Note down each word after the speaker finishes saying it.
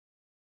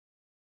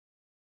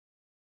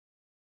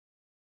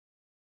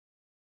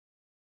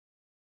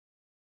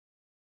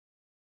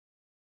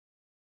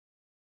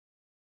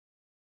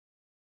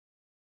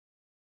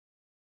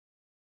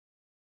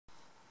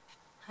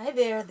Hi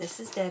there,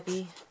 this is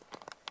Debbie.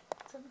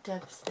 Some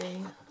Deb's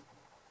thing.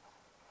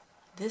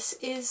 This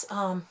is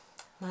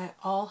my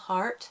all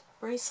heart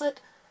bracelet.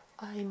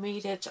 I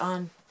made it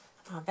on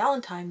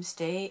Valentine's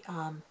Day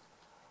and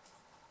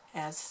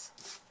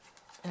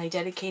I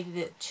dedicated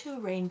it to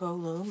Rainbow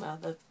Loom,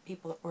 the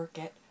people that work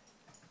at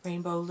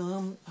Rainbow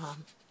Loom,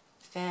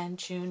 Fan,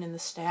 June, and the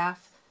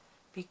staff,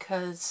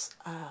 because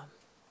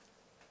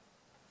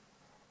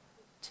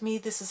to me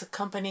this is a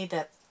company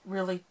that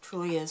really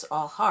truly is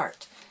all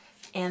heart.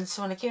 And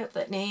so when I came up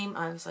with that name,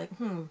 I was like,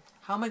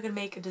 how am I going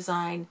to make a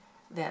design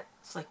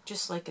that's like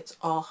just like it's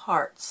all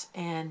hearts?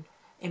 And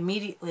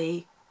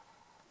immediately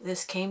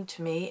this came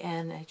to me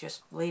and I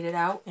just laid it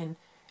out, and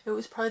it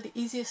was probably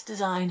the easiest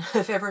design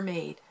I've ever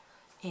made.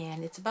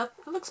 And it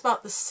looks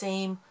about the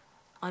same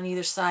on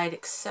either side,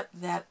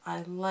 except that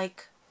I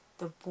like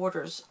the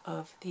borders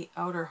of the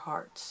outer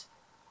hearts.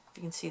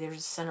 You can see there's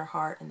a center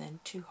heart and then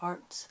two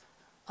hearts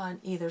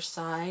on either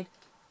side.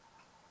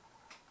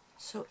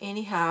 So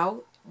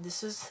anyhow,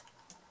 this is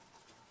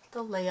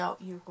the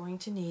layout you're going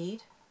to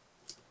need.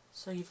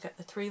 So you've got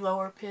the 3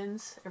 lower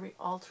pins, every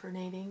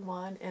alternating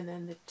one, and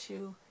then the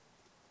 2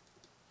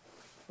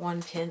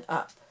 1 pin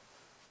up.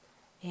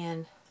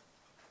 And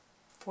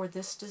for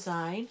this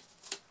design,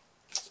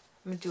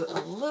 I'm going to do it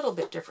a little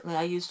bit differently.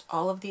 I used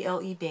all of the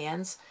LE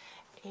bands,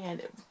 and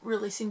it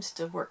really seems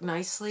to work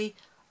nicely.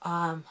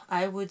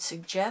 I would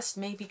suggest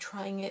maybe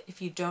trying it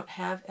if you don't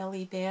have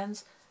LE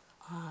bands.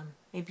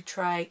 Maybe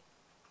try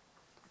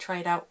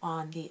it out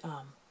on the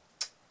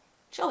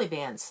jelly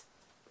bands,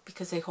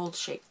 because they hold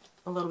shape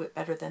a little bit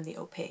better than the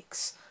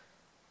opaques.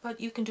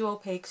 But you can do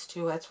opaques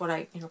too. That's what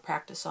I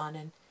practice on,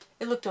 and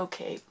it looked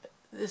okay. But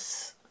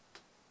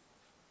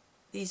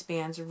these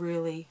bands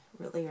really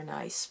are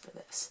nice for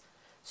this.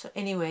 So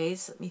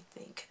anyways, let me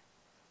think.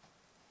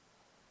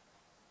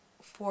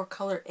 For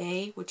color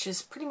A, which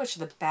is pretty much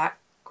the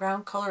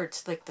background color,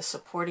 it's like the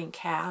supporting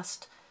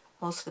cast.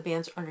 Most of the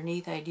bands are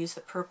underneath. I'd use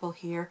the purple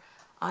here.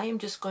 I am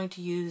just going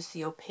to use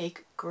the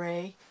opaque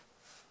gray,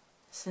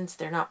 since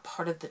they're not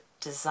part of the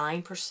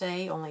design per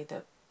se, only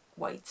the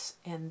whites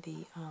and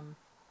the,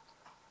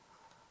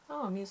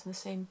 oh, I'm using the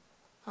same,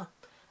 I'm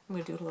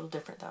going to do it a little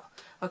different though.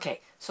 Okay,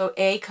 so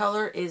A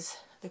color is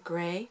the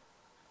gray.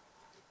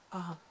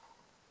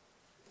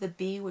 The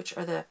B, which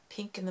are the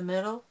pink in the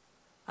middle,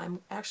 I'm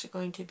actually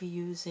going to be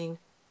using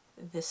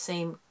the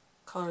same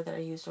color that I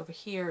used over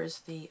here, is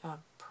the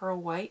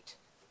pearl white.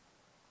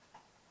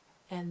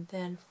 And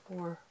then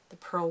for the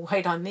pearl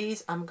white on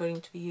these, I'm going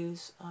to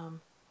use,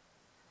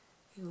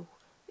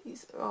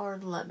 these are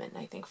lemon,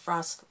 I think,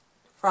 frost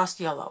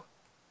yellow.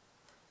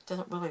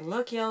 Doesn't really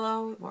look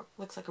yellow, it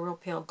looks like a real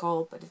pale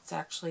gold, but it's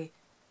actually,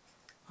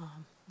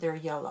 they're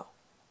yellow.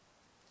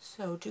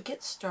 So to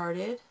get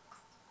started,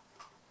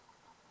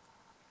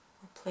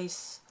 we'll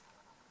place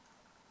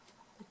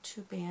the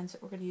 2 bands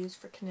that we're going to use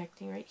for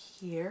connecting right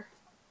here.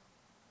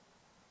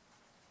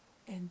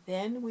 And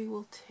then we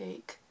will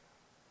take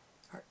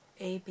our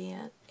A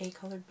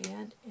colored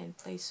band, and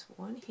place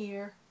one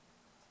here,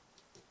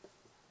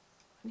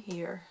 one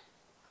here,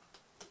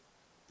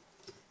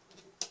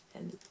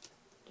 and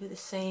do the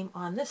same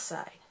on this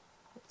side.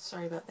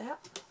 Sorry about that.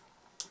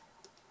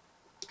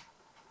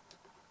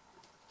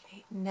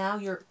 Okay, now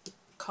your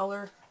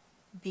color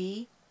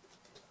B,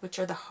 which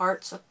are the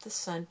hearts up the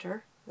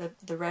center,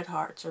 the red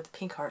hearts, or the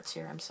pink hearts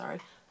here, I'm sorry,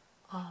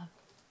 are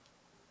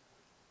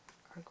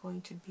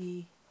going to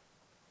be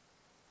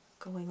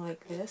going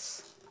like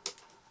this.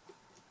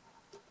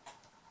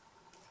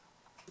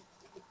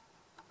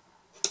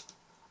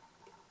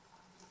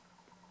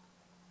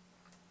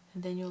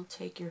 And then you'll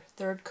take your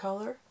 3rd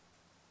color,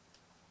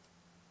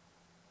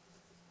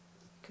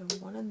 go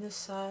one on this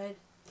side,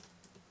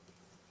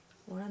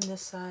 one on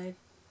this side.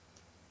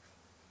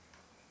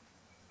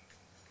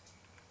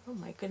 Oh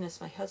my goodness,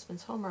 my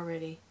husband's home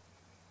already.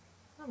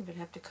 I'm going to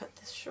have to cut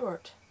this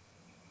short.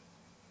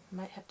 I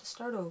might have to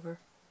start over.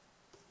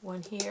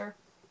 One here,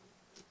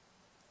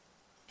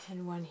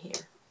 and one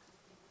here.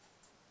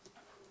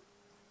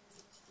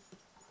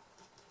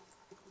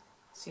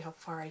 See how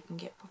far I can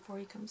get before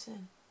he comes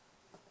in.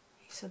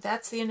 So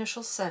that's the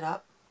initial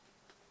setup.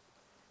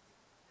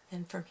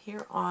 And from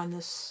here on,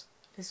 this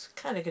is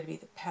kind of going to be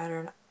the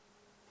pattern.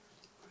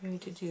 We're going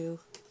to do,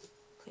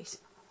 place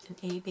an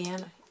A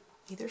band on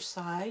either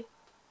side,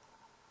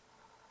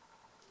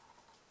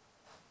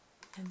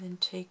 and then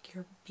take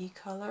your B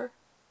color,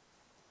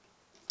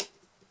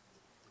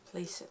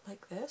 place it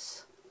like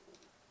this,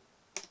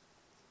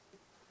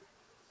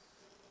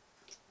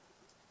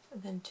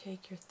 and then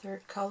take your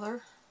 3rd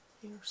color,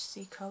 your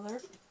C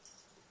color,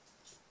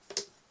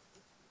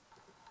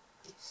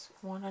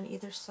 one on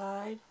either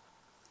side.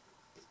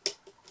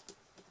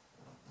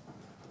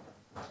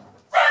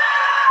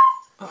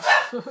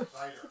 Oh,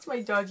 it's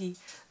my doggy.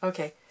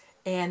 Okay,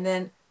 and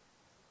then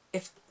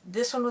if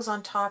this one was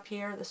on top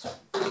here, this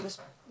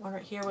one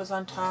right here was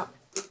on top,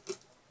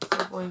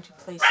 I'm going to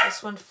place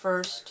this one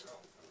first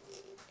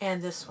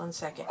and this one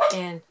second.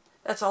 And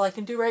that's all I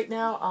can do right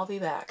now. I'll be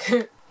back.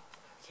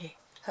 Okay,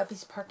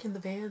 Hubby's parking the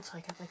van, so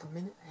I got like a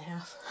minute and a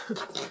half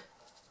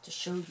to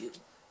show you.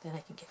 Then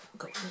I can get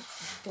going and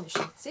finish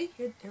it. See,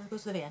 here, there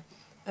goes the van.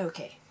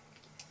 Okay.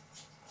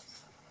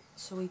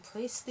 So we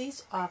place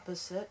these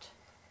opposite.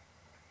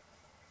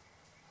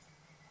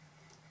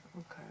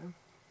 Okay.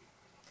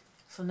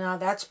 So now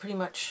that's pretty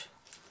much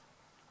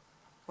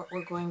what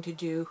we're going to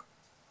do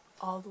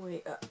all the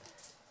way up.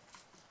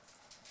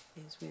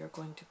 Is we are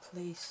going to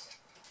place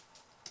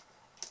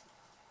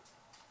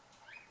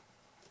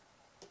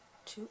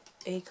 2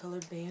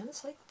 A-colored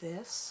bands like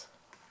this.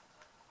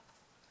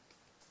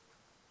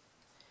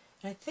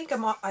 And I think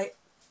I'm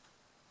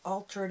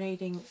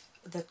alternating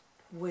the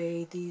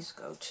way these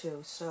go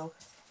too. So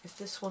if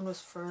this one was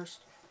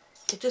first,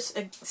 it just,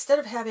 instead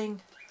of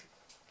having,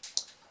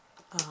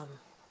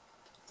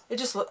 it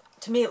just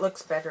to me it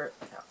looks better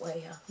that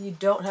way. You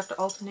don't have to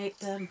alternate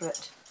them,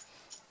 but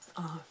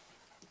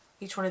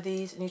each one of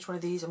these and each one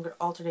of these, I'm going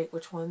to alternate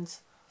which one's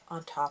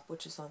on top,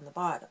 which is on the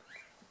bottom.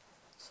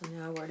 So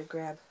now we're going to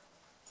grab,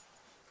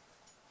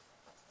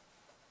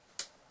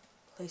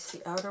 place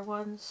the outer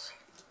ones.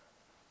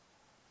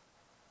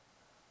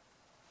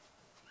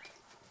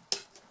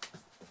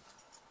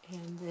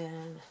 And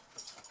then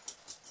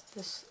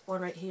this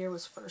one right here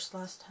was first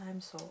last time,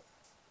 so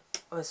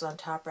it was on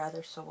top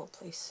rather, so we'll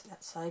place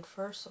that side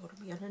first, so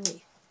it'll be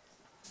underneath.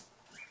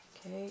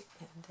 Okay,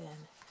 and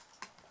then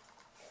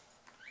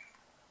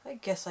I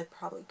guess I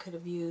probably could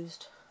have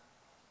used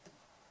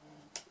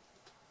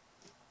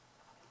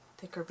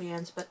thicker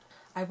bands, but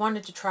I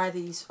wanted to try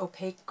these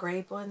opaque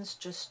gray ones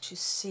just to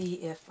see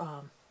if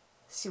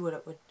see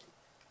what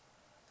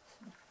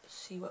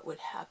would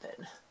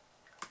happen.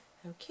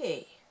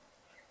 Okay.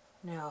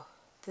 Now,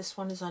 this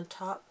one is on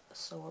top,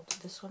 so we'll do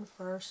this one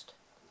first.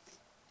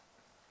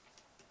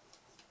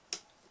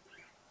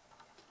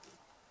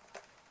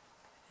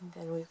 And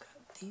then we've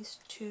got these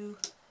 2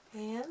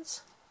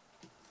 bands.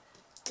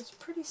 It's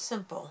pretty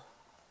simple.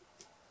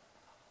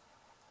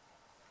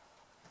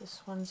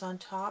 This one's on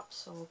top,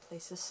 so we'll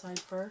place this side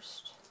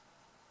first.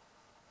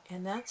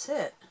 And that's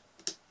it.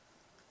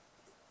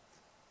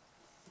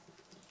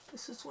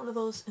 This is one of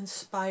those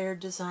inspired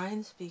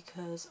designs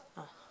because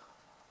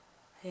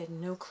I had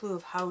no clue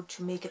of how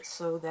to make it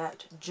so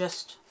that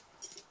just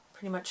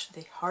pretty much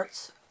the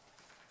hearts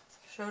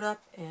showed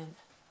up and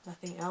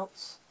nothing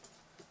else.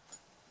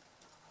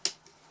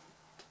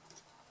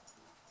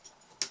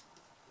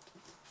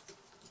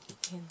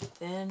 And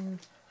then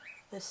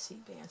the C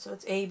band. So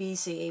it's A, B,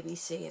 C, A, B,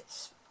 C.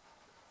 It's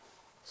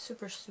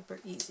super, super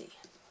easy.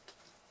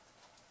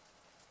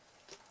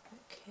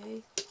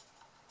 Okay.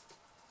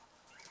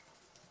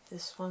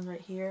 This one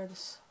right here,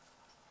 this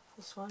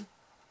one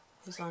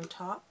is on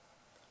top.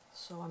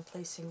 So I'm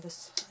placing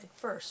this side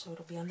first, so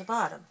it'll be on the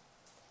bottom.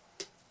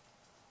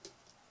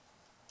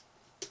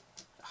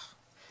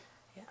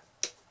 Yeah,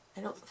 I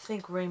don't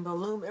think Rainbow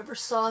Loom ever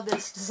saw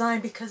this design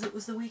because it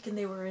was the weekend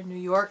they were in New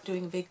York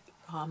doing a big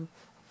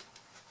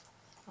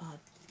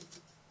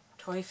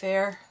toy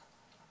fair.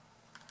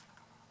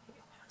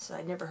 So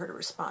I never heard a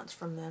response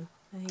from them.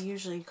 And they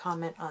usually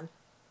comment on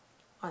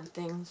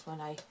things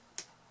when I,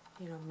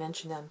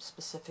 mention them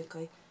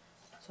specifically.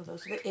 So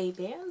those are the A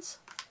bands.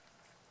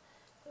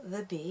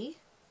 The B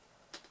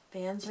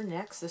bands are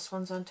next. This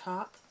one's on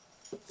top,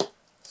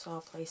 so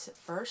I'll place it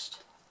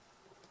first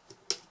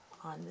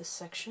on this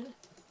section.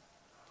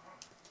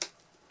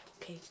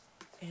 Okay,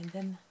 and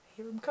then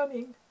here I'm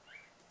coming.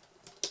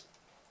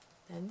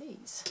 Then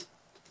these.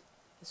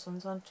 This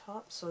one's on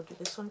top, so do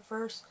this one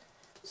first.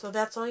 So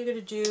that's all you're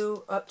going to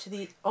do up to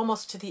the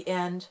almost to the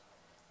end,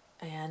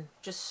 and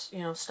just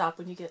stop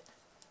when you get.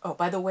 Oh,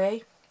 by the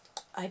way,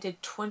 I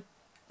did 20.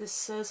 This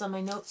says on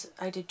my notes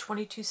I did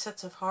 22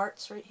 sets of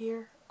hearts right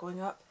here going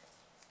up,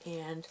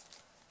 and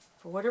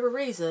for whatever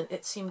reason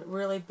it seemed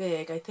really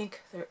big. I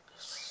think you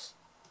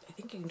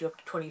can do up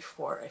to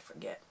 24, I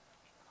forget.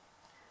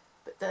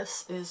 But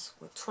this is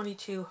with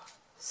 22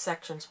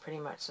 sections pretty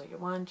much. So you're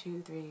 1,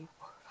 2, 3,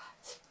 4, 5,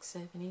 6,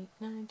 7, 8,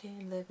 9,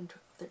 10, 11, 12,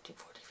 13,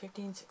 14,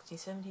 15, 16,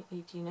 17,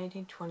 18,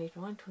 19, 20,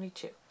 21,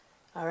 22.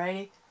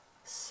 Alrighty?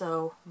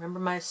 So remember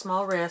my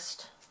small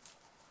wrist,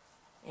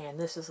 and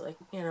this is like,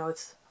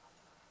 it's,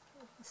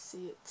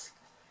 see, it's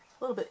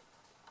a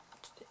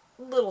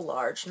little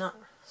large, not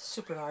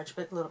super large,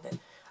 but a little bit.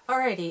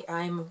 Alrighty,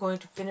 I'm going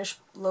to finish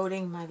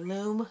loading my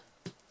loom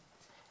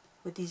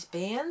with these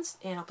bands,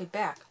 and I'll be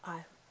back.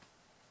 I'm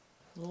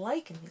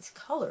liking these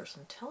colors,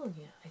 I'm telling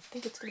you. I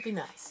think it's going to be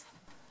nice.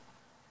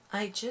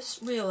 I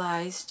just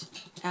realized,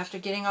 after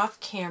getting off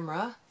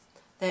camera,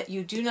 that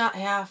you do not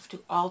have to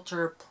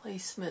alter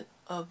placement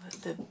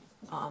of the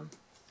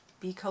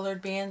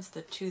B-colored bands,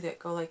 the 2 that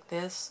go like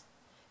this.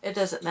 It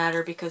doesn't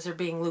matter because they're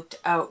being looped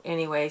out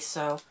anyway,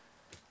 so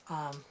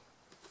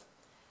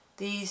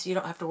these, you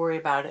don't have to worry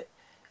about it.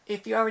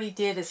 If you already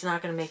did, it's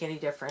not going to make any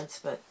difference,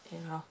 but,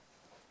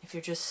 if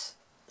you're just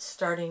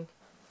starting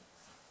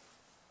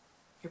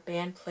your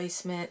band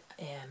placement,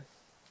 and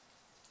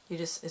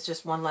it's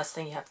just one less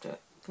thing you have to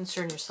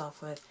concern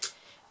yourself with.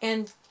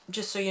 And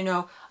just so you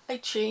know, I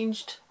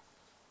changed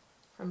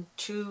from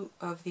 2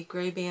 of the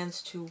gray bands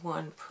to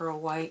 1 pearl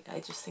white. I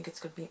just think it's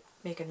going to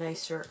make a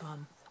nicer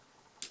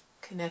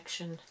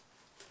connection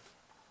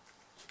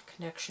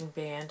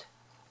band.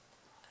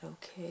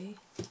 Okay,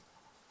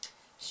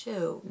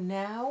 so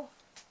now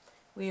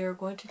we are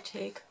going to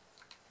take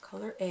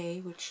color A,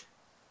 which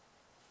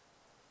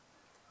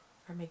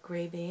are my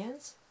gray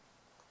bands.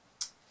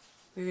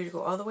 We're going to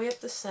go all the way up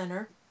the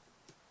center.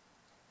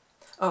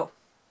 Oh,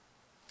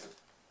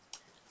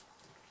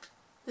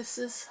 this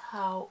is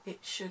how it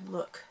should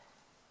look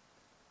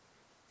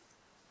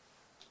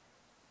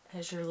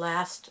as your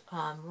last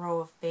row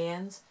of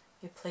bands.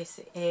 You place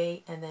the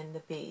A and then the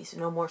B's,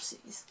 no more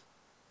C's.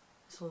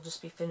 So we'll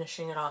just be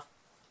finishing it off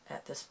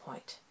at this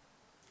point.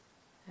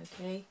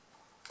 Okay,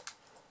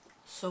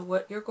 so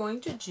what you're going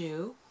to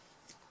do,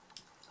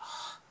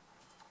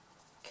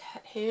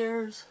 cat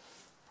hairs,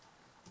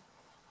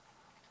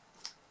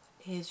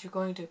 is you're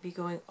going to be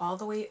going all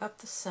the way up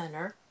the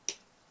center,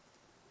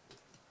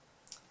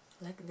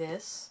 like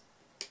this.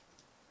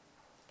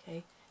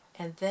 Okay,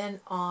 and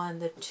then on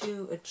the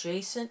 2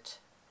 adjacent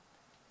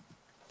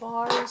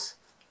bars,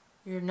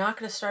 you're not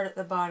going to start at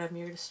the bottom,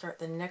 you're going to start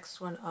the next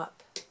one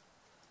up.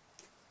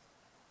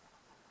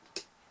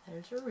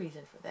 There's a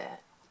reason for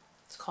that.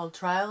 It's called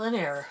trial and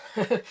error,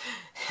 and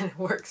it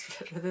works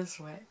better this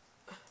way.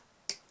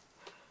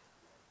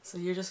 So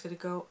you're just going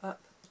to go up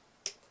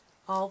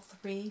all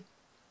 3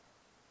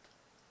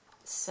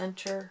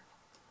 center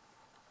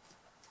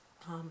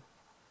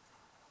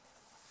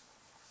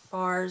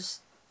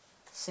bars,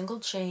 single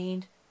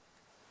chained.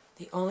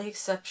 The only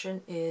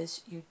exception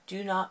is you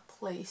do not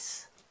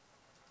place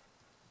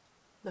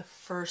the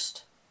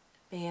first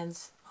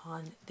bands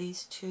on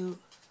these 2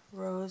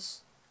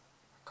 rows,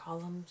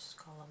 columns,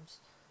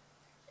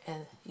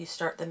 and you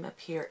start them up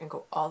here and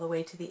go all the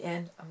way to the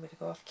end. I'm going to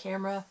go off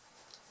camera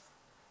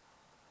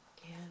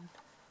and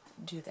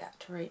do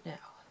that right now.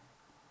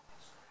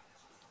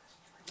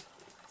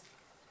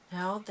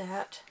 Now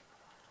that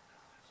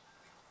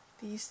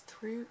these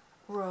 3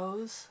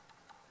 rows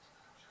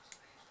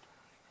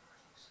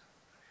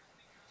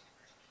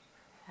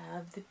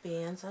have the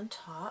bands on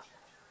top,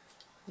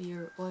 we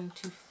are going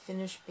to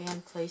finish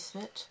band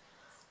placement.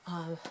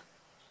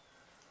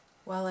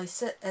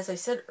 As I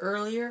said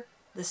earlier,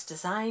 this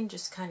design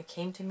just kind of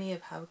came to me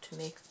of how to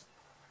make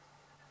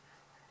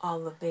all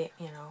the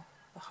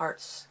the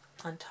hearts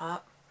on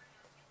top.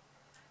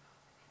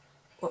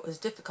 What was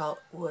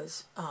difficult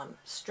was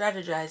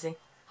strategizing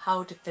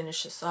how to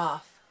finish this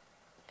off.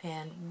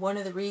 And one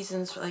of the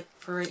reasons, like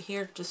for right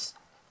here, just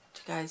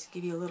to guys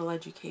give you a little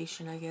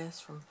education, I guess,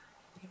 from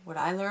what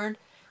I learned,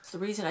 so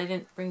the reason I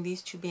didn't bring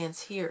these 2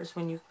 bands here is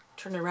when you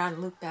turn around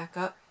and loop back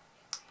up.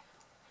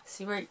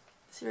 See right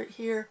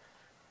here,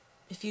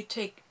 if you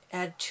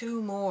add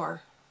 2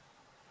 more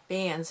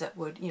bands that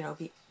would,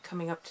 be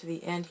coming up to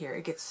the end here,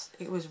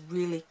 it was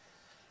really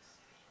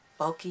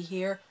bulky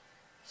here.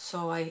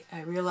 So I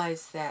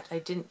realized that I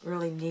didn't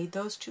really need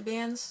those 2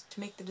 bands to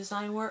make the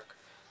design work.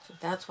 So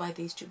that's why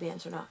these 2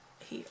 bands are not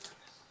here.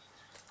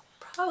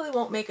 Probably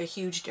won't make a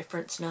huge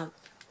difference now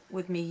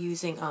with me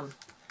using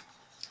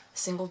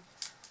single,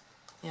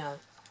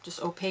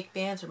 just opaque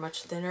bands are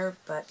much thinner,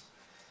 but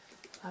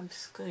I'm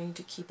just going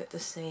to keep it the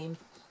same.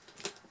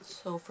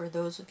 So for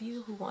those of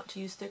you who want to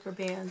use thicker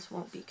bands,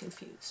 won't be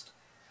confused.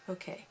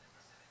 Okay,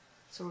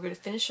 so we're going to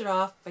finish it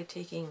off by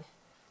taking,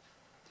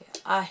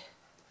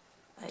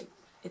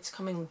 it's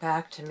coming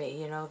back to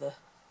me,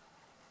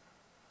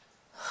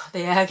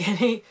 the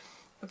agony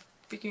of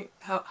figuring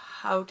out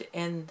how to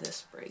end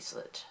this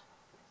bracelet.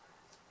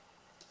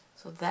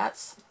 So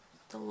that's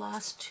the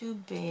last 2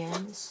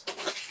 bands.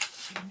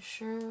 I'm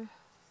sure.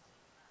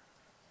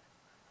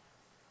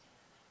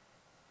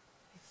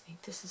 I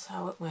think this is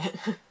how it went.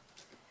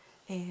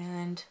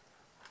 And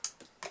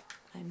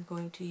I'm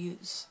going to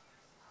use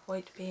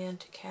white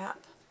band to cap.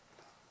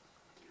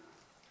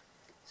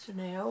 So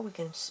now we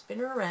can spin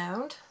her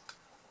around.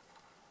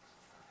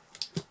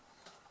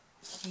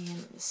 And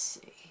let me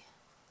see.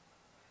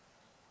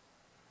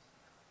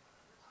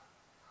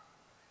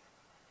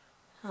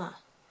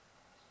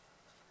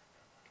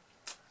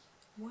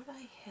 What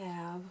I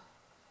have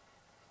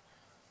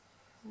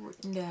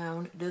written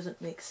down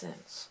doesn't make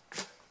sense.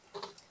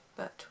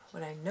 But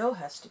what I know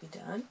has to be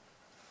done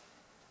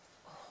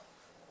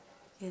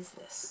is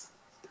this.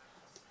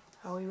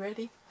 Are we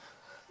ready?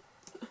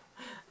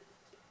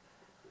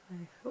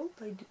 I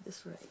hope I do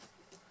this right.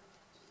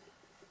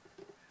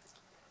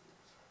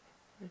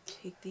 I'm going to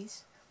take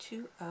these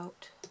 2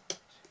 out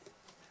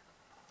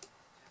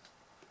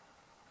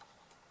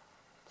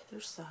to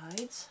their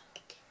sides.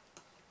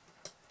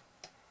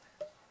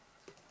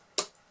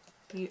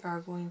 We are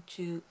going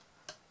to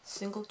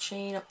single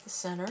chain up the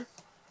center.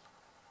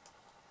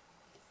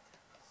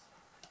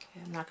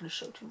 Okay, I'm not going to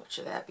show too much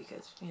of that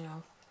because,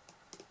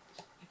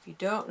 if you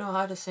don't know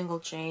how to single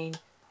chain,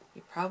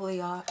 you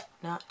probably ought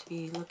not to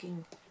be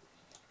looking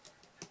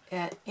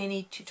at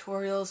any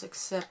tutorials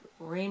except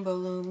Rainbow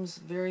Loom's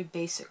very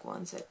basic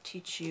ones that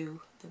teach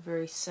you the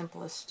very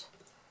simplest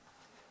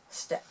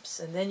steps.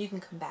 And then you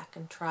can come back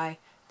and try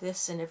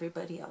this and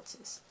everybody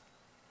else's.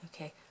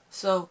 Okay,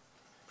 so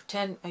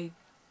pretend I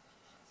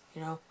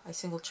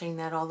single chain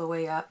that all the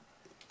way up.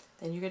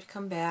 Then you're going to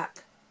come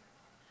back.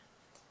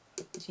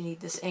 You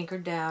need this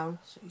anchored down,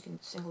 so you can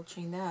single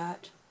chain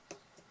that.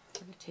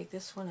 I'm going to take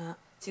this one out.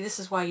 See, this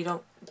is why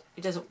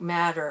it doesn't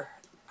matter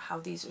how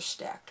these are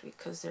stacked,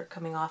 because they're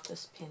coming off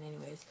this pin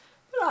anyways.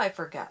 But I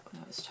forgot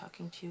when I was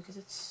talking to you,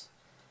 because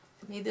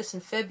I made this in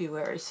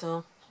February,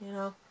 so,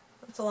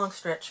 it's a long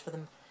stretch for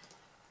the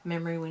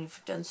memory when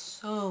you've done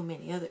so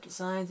many other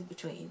designs in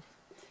between.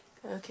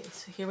 Okay,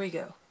 so here we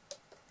go.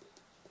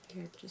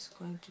 You're just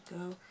going to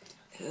go,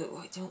 oh,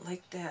 I don't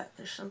like that.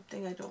 There's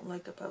something I don't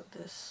like about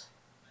this.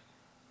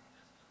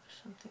 There's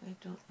something I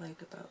don't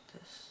like about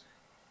this.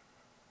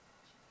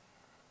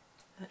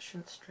 That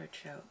shouldn't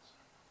stretch out.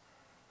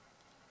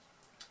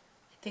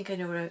 I think I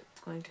know what I'm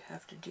going to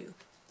have to do.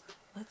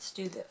 Let's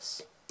do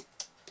this.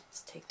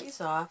 Let's take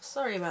these off.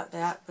 Sorry about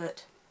that,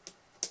 but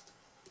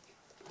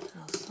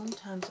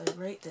sometimes I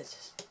write the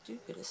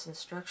stupidest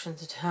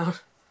instructions down.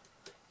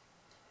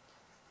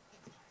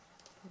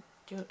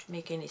 Don't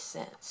make any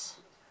sense.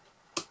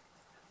 Okay.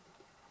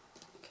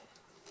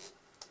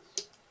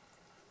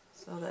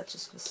 So that's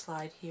just going to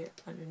slide here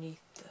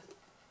underneath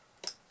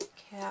the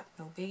cap,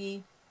 no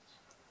biggie.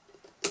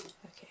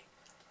 Okay.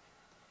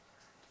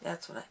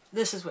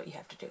 This is what you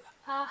have to do.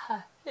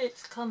 Aha,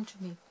 it's come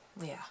to me.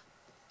 Yeah.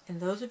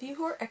 And those of you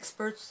who are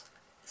experts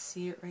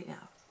see it right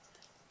now.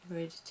 You're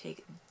ready to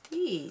take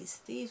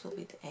these. These will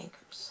be the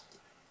anchors.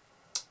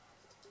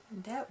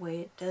 And that way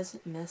it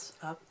doesn't mess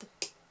up the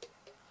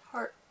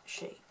heart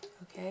shape,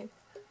 okay?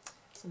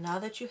 So now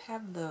that you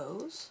have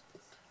those,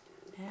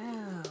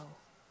 now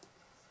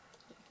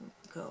you can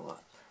go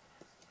up.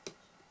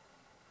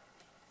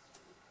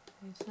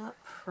 It's not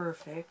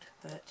perfect,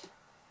 but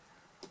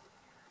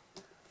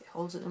it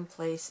holds it in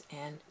place,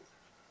 and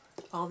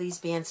all these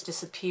bands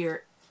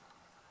disappear,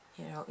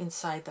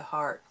 inside the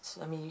heart.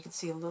 So, I mean, you can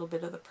see a little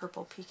bit of the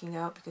purple peeking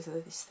out because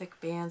of these thick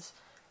bands,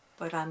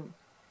 but I'm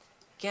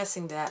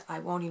guessing that I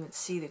won't even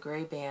see the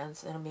gray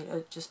bands, and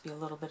it'll just be a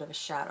little bit of a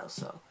shadow.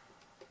 So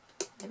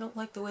I don't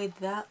like the way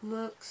that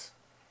looks,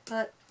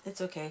 but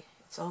it's okay.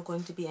 It's all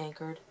going to be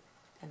anchored,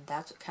 and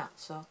that's what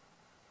counts. So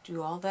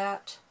do all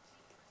that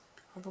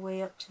all the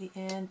way up to the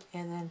end,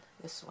 and then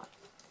this one.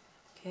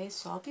 Okay,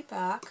 so I'll be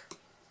back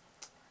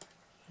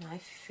when I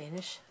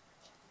finish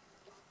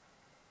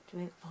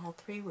doing all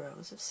 3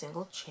 rows of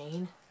single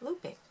chain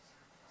looping.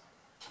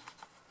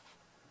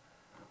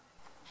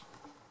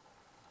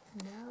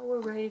 Now we're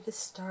ready to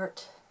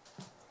start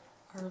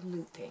our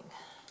looping.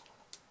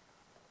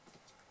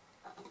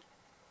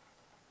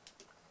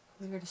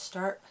 We're going to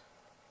start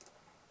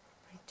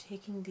by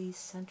taking these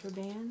center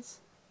bands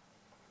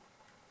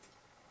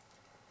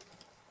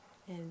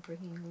and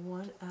bringing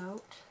one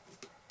out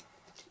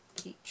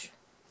to each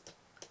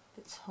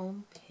its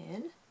home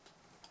pin.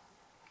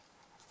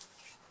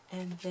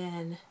 And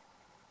then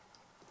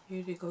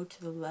you're to go to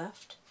the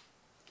left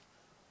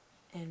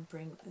and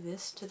bring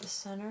this to the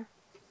center,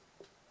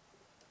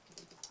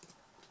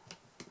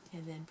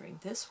 and then bring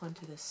this one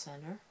to the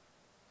center,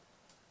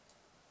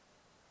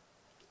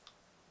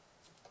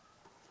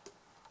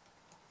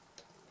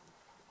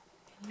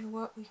 and you know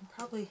what, we can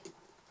probably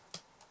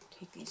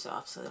take these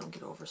off so they don't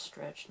get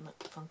overstretched and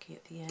look funky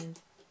at the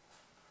end.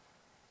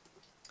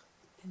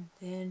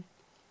 And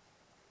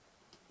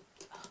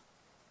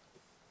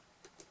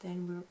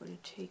then we're going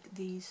to take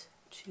these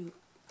 2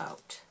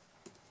 out.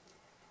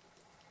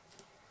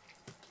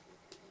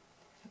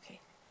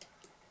 Okay.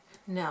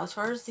 Now, as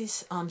far as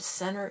these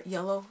center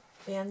yellow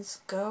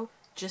bands go,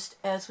 just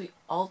as we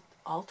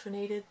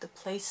alternated the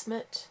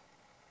placement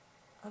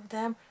of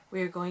them,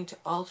 we are going to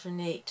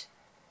alternate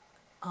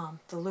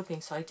the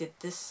looping. So I did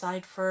this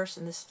side first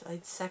and this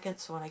side second.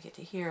 So when I get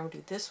to here, I'm going to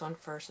do this one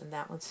first and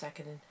that one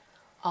second, and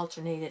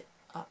alternate it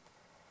up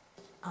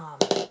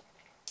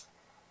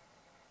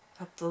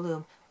the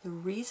loom. The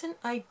reason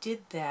I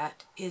did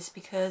that is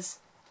because,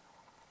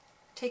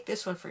 take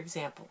this one for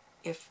example,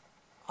 if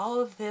all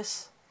of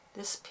this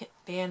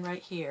band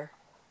right here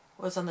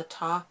was on the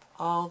top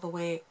all the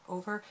way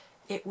over,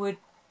 it would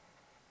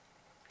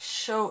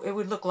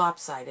look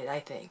lopsided, I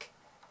think.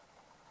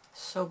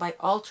 So by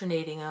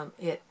alternating them,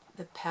 the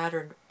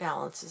pattern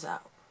balances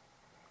out.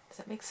 Does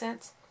that make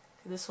sense?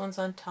 So this one's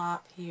on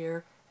top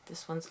here,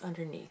 this one's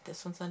underneath,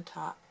 this one's on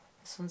top,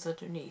 this one's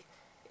underneath.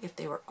 If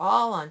they were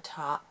all on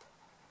top,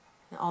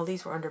 and all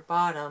these were under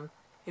bottom,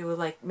 it would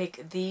like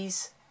make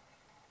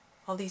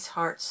all these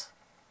hearts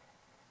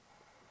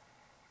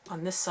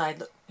on this side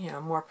look,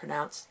 more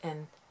pronounced,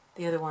 and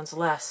the other ones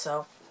less.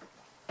 So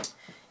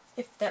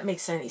if that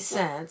makes any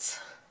sense,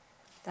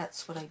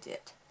 that's what I did.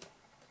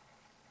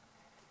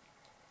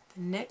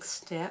 The next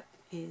step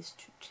is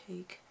to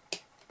take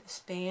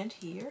this band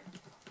here.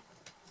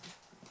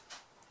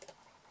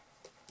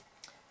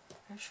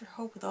 I sure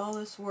hope with all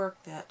this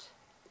work that,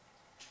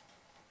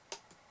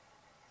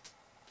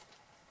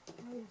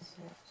 what is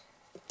that?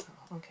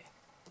 Oh, okay.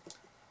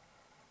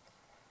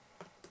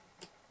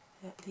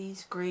 that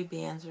these gray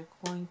bands are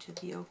going to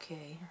be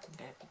okay. I'm going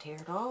to have to tear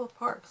it all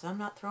apart because I'm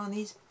not throwing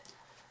these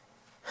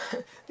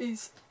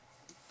these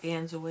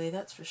bands away,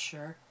 that's for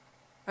sure.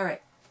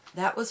 Alright,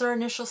 that was our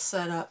initial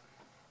setup.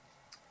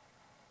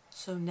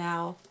 So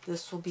now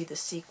this will be the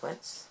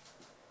sequence,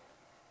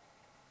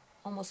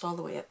 almost all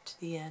the way up to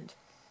the end.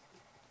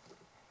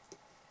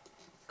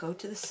 Go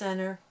to the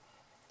center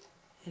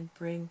and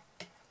bring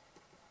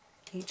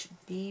each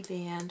B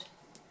band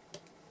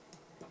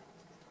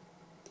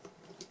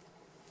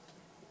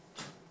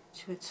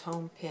to its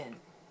home pin.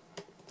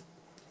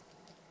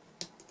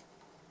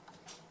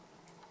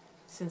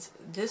 Since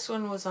this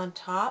one was on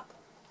top,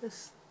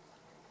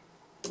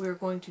 we're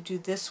going to do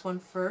this one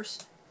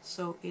first,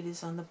 so it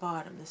is on the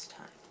bottom this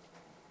time.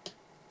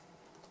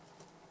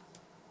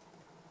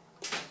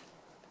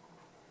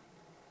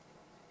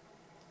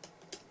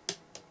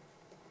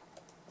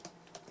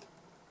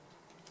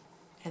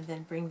 And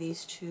then bring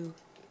these two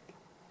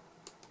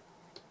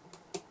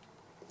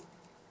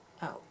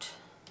out.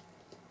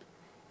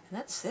 And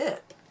that's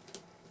it.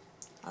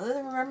 Other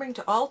than remembering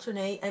to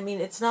alternate, I mean,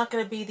 it's not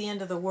going to be the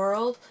end of the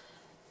world,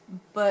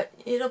 but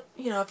it'll,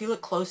 you know, if you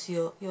look close,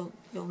 you'll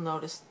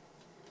notice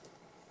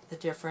the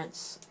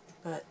difference.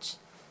 But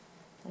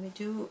let me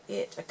do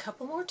it a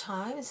couple more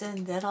times,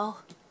 and then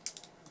I'll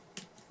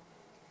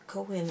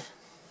go in.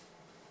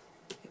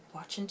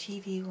 Watching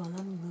TV while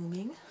I'm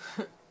looming.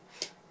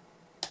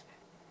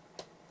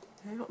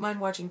 I don't mind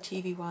watching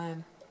TV while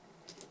I'm,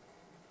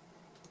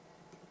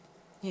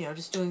 you know,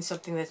 just doing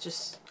something that's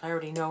just, I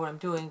already know what I'm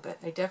doing, but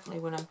I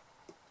definitely, when I'm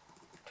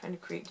trying to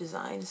create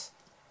designs,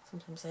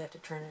 sometimes I have to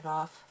turn it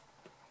off.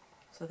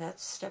 So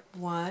that's step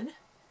one.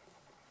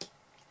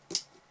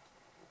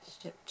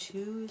 Step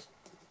two is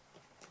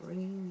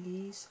bringing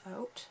these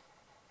out.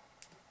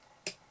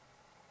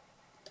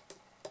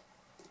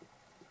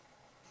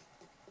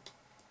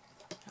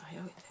 I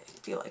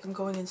feel like I'm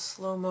going in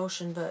slow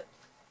motion, but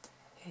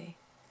okay.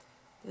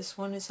 This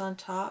one is on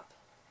top,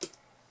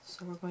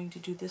 so we're going to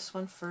do this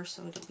one first,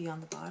 so it'll be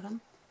on the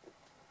bottom.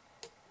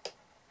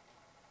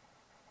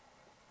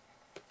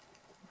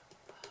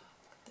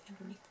 Put the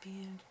underneath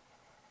band.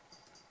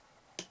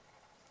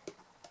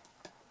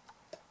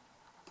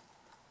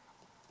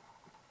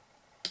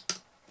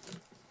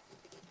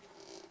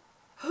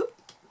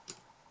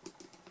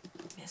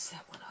 Messed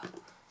that one up.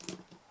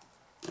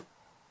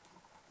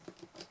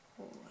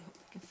 Oh, I hope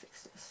I can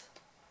fix this.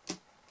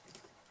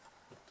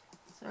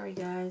 Sorry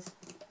guys,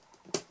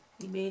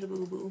 we made a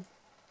boo-boo.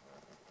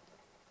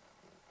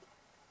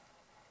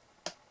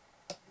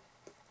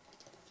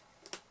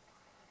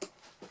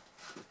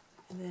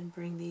 And then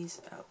bring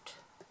these out.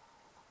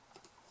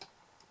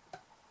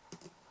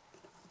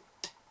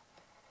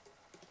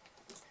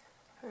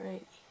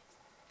 Alright.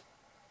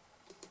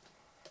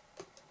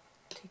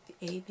 Take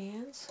the A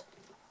bands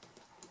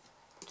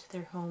to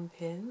their home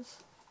pins.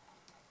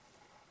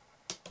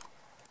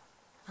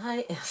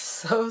 I am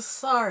so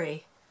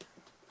sorry.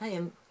 I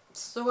am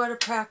so out of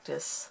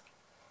practice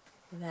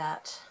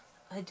that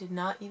I did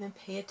not even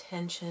pay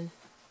attention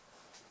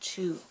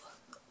to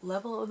the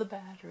level of the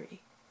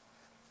battery.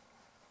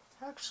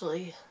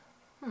 Actually,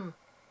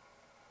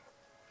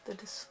 the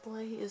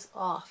display is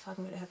off. I'm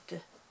going to have to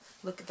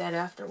look at that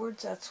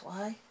afterwards, that's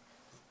why.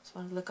 Just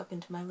want to look up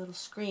into my little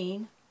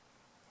screen.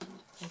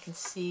 I can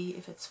see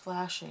if it's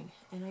flashing,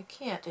 and I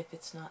can't if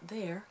it's not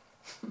there.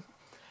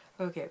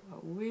 Okay,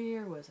 well,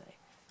 where was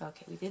I?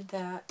 Okay, we did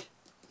that.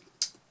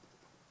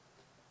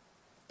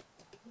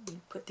 We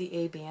put the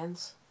A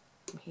bands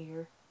from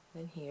here,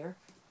 then here.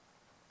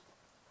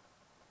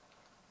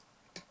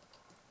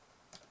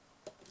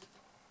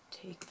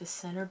 Take the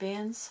center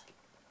bands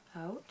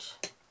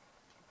out.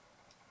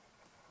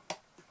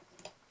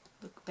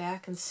 Look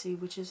back and see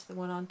which is the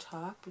one on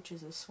top, which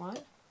is this one.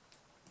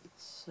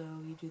 So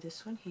you do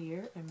this one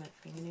here, and my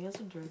fingernails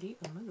are dirty.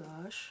 Oh my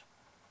gosh.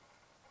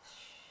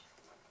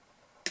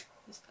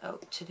 Just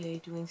out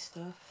today doing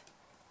stuff.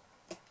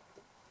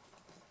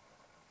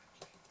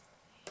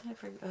 And I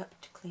forgot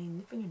to clean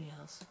the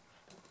fingernails.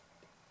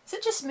 Is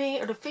it just me,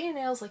 or do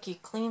fingernails, like you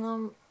clean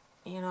them,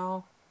 you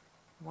know,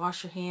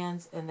 wash your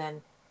hands, and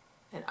then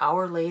an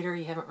hour later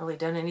you haven't really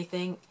done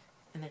anything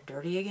and they're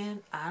dirty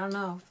again? I don't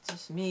know, it's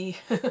just me.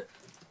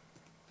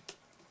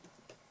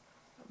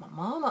 My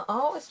mama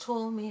always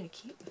told me to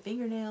keep my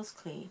fingernails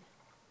clean.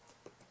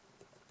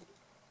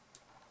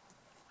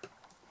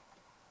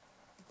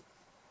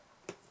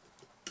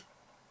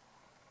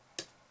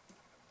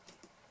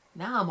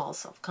 Now I'm all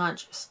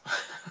self-conscious.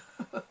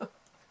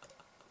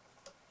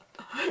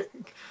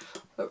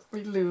 Let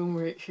me loom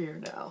right here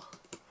now.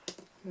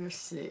 Let's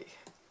see.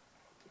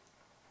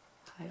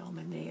 Hide all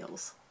my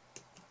nails.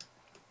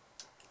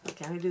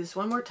 Okay, I'm going to do this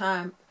one more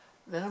time.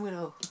 Then I'm going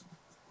to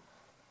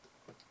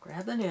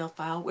grab the nail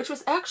file, which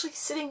was actually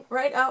sitting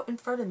right out in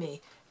front of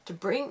me, to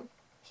bring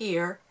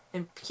here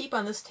and keep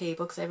on this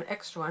table because I have an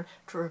extra one,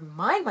 to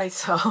remind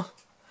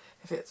myself,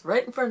 if it's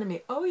right in front of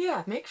me, oh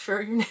yeah, make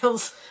sure your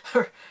nails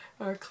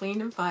are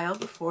clean and filed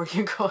before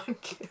you go on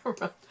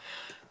camera.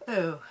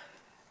 Oh,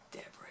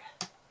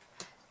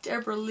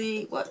 Deborah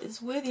Lee, what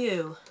is with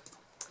you?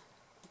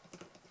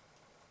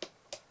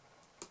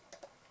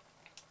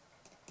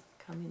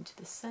 come into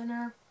the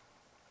center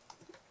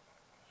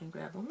and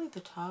grab only the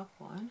top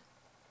one.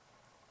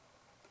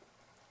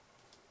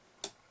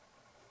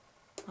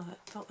 Oh,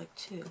 that felt like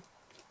two.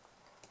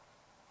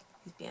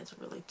 These bands are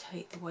really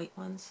tight, the white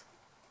ones.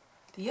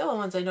 The yellow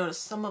ones, I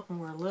noticed some of them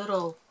were a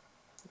little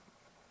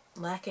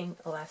lacking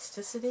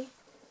elasticity.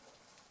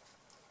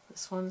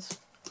 This one's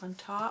on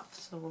top,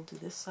 so we'll do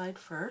this side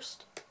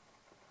first.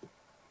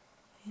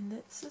 And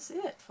this is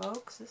it,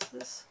 folks.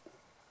 It's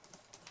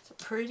a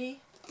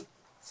pretty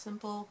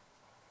simple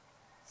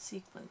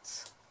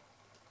sequence.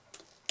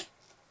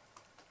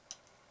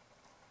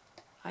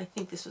 I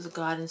think this was a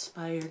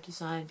God-inspired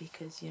design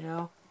because, you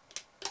know,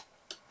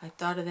 I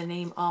thought of the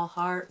name All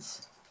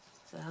Hearts.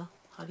 So,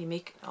 how do you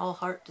make an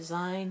all-heart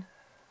design?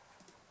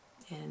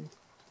 And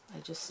I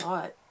just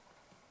saw it.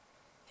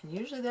 And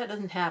usually that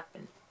doesn't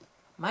happen.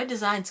 My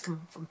designs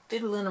come from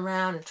fiddling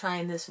around and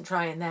trying this and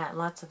trying that and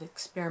lots of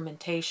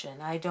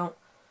experimentation. I don't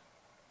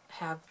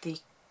have the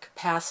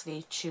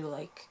capacity to,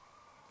 like,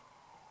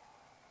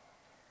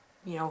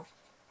 you know,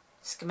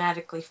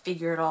 schematically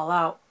figure it all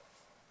out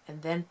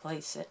and then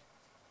place it.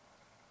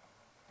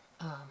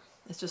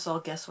 It's just all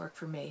guesswork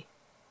for me.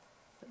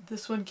 But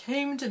this one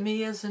came to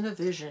me as in a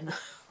vision.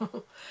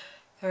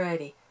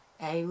 Alrighty,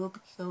 I will be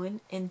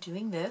going and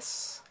doing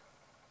this,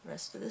 the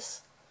rest of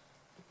this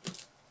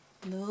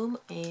loom,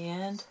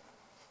 and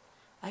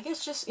I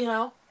guess just, you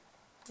know,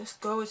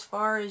 just go as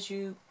far as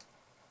you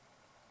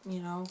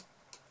know,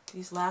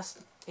 these last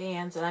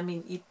bands, and I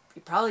mean, you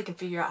probably can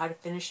figure out how to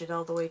finish it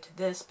all the way to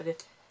this, but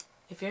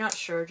if you're not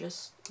sure,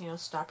 just, you know,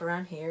 stop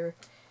around here,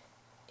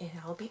 and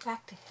I'll be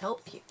back to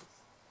help you.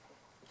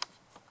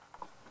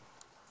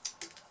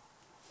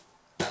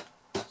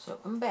 So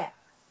I'm back,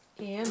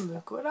 and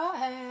look what I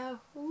have.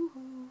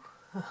 Woohoo!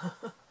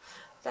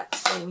 That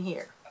same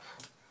here.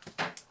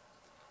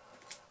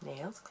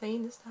 Nails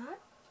clean this time.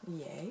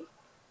 Yay.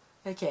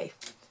 Okay,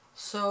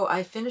 so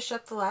I finished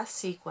up the last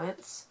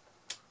sequence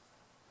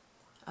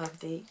of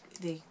the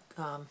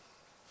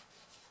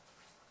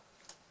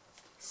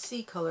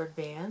sea-colored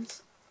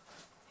bands,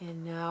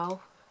 and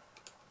now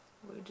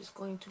we're just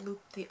going to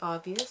loop the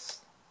obvious.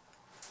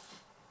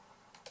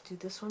 Do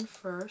this one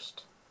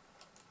first,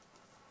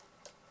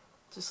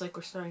 just like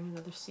we're starting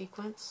another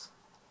sequence,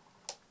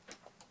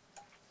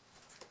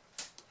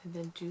 and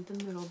then do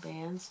the middle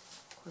bands.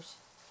 Of course,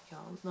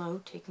 y'all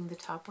know, taking the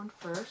top one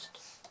first.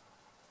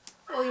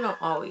 Well, you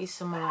don't always,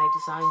 some of my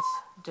designs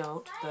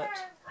don't, but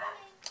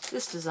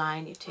this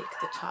design you take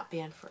the top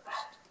band first.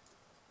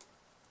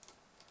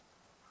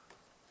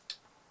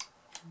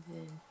 And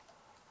then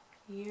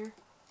here,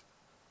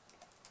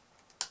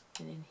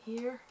 and in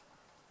here,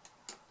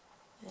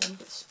 and I'm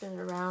going to spin it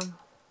around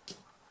a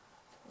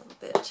little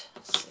bit.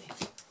 Let's see.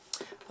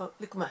 Oh,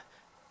 look at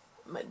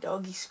my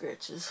doggy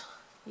scratches.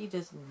 He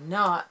does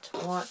not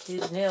want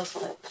his nails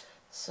cut.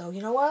 So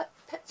you know what?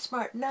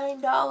 PetSmart,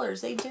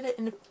 $9. They did it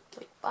in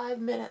like 5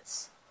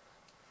 minutes.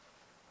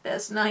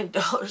 That's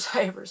 $9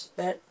 I ever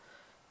spent.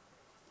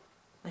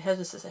 My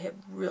husband says I have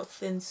real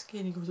thin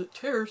skin. He goes, it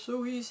tears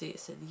so easy. I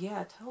said,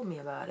 yeah, tell me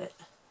about it.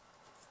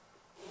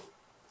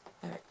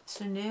 Alright,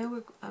 so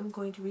now I'm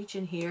going to reach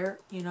in here,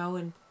 you know,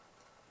 and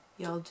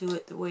y'all do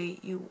it the way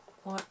you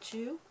want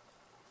to.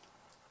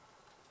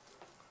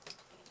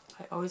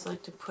 I always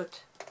like to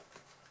put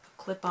a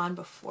clip on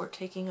before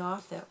taking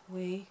off. That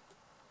way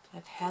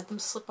I've had them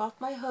slip off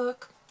my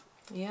hook.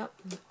 Yep,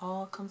 and it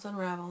all comes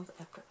unraveled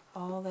after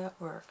all that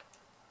work.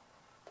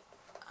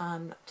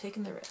 I'm not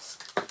taking the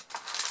risk.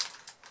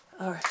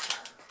 Alright.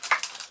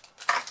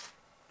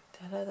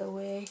 That out of the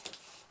way.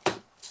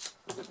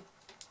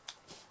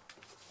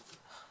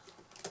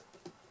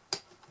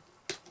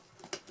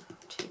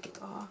 Take it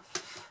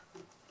off.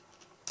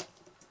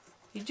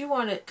 You do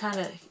want to kind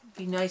of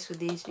be nice with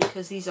these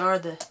because these are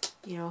the,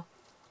 you know,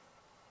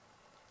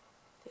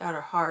 the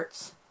outer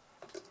hearts.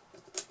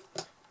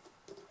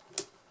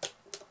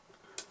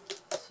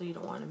 So you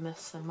don't want to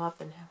mess them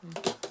up and have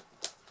them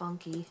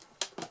funky.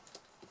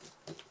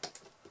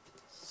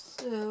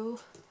 So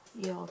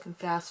y'all can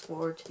fast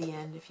forward to the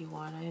end if you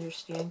want. I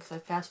understand because I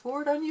fast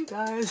forward on you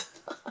guys.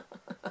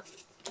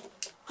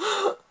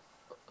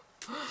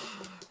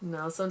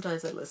 No,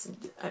 sometimes I listen.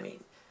 I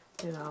mean,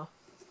 you know,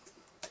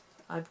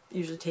 I'm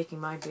usually taking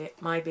my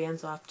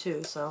bands off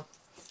too. So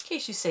in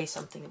case you say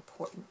something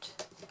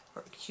important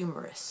or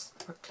humorous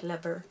or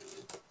clever.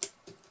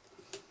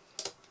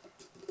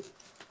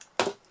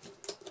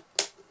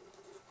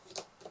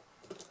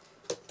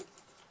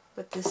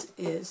 But this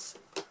is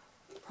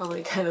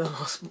probably kind of the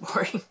most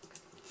boring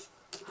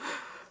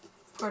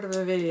part of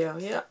a video.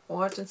 Yeah,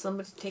 watching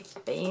somebody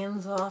take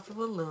bands off of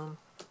a loom.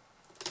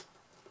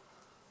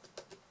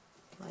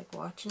 Like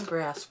watching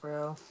grass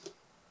grow.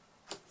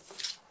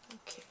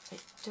 Okay, I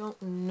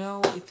don't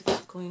know if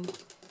it's going...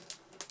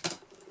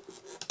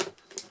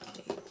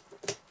 Okay.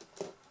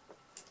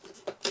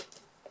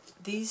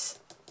 These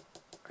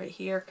right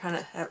here kind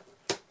of have...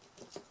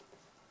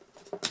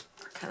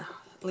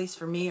 at least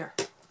for me,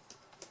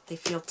 they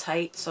feel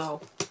tight,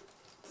 so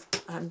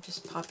I'm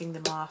just popping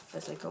them off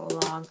as I go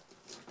along.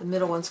 The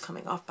middle one's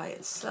coming off by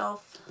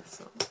itself,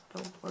 so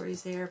no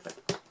worries there,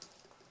 but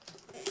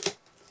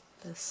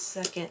the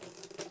second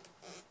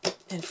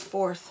and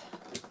fourth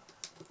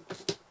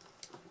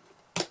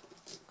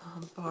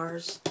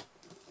bars,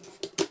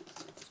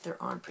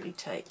 they're on pretty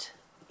tight.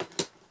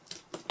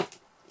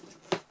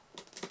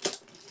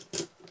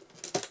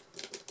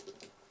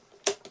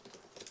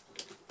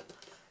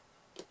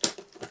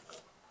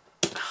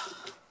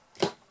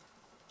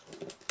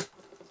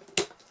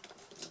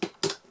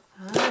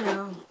 I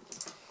know.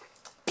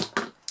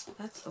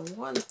 That's the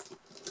one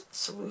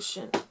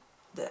solution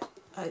that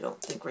I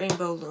don't think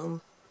Rainbow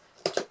Loom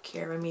took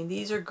care of. I mean,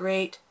 these are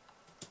great,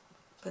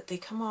 but they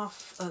come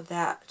off of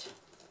that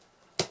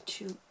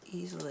too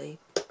easily.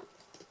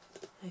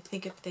 I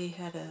think if they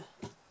had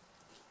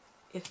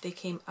if they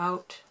came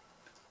out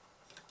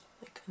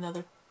like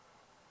another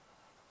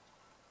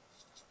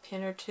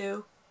pin or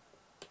two,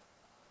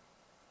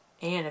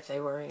 and if they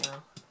were, you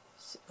know,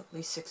 at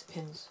least 6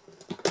 pins.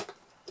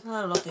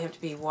 I don't know if they have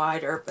to be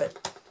wider,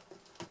 but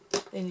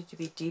they need to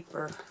be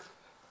deeper,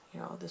 you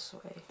know, this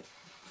way.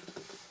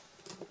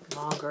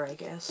 Longer, I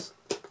guess.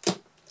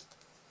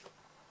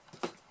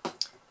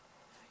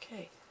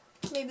 Okay,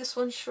 made this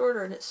one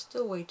shorter and it's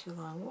still way too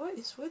long. What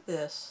is with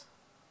this?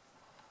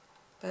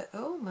 But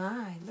oh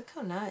my, look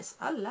how nice.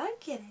 I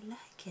like it, I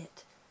like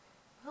it.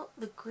 Well,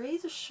 the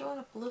grays are showing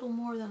up a little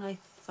more than I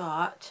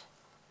thought.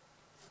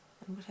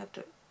 I would have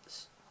to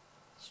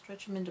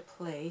stretch them into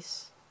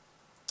place.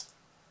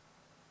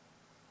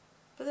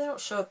 But they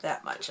don't show up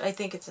that much. I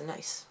think it's a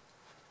nice.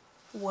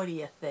 What do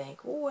you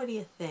think? What do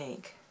you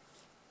think?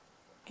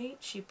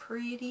 Ain't she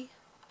pretty?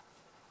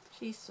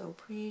 She's so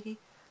pretty.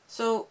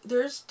 So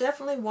there's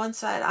definitely one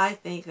side I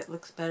think that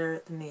looks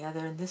better than the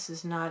other, and this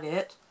is not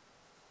it.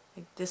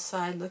 Like this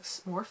side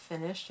looks more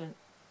finished, and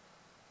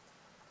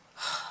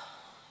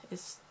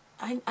it's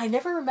I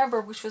never remember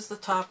which was the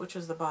top, which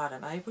was the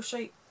bottom. I wish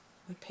I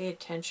would pay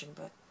attention,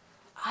 but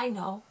I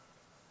know.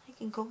 I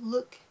can go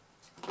look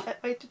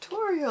at my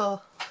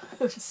tutorial.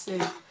 Let's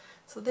see.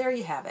 So there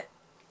you have it.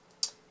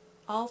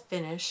 All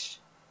finished.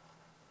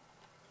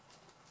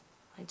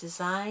 My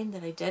design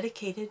that I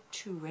dedicated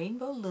to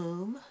Rainbow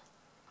Loom.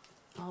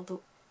 All the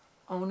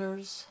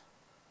owners,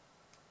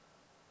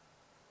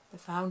 the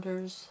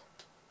founders,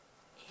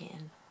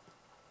 and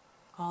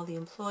all the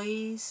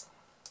employees,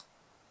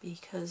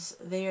 because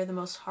they are the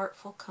most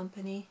heartful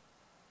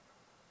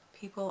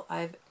people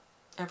I've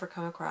ever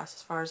come across,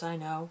 as far as I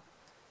know.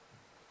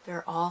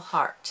 They're all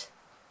heart.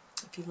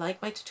 If you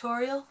like my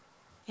tutorial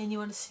and you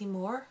want to see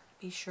more,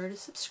 be sure to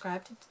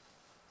subscribe to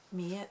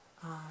me at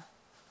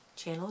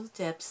channel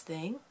Deb's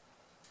Thing,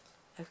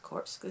 of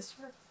course, because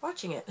you're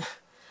watching it.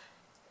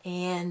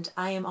 And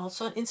I am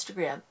also on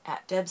Instagram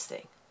at Deb's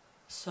Thing,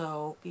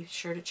 so be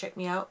sure to check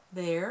me out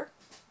there.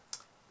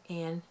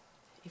 And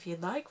if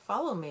you'd like,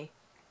 follow me.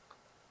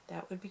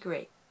 That would be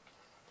great.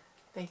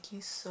 Thank you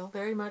so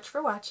very much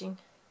for watching.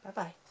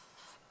 Bye-bye.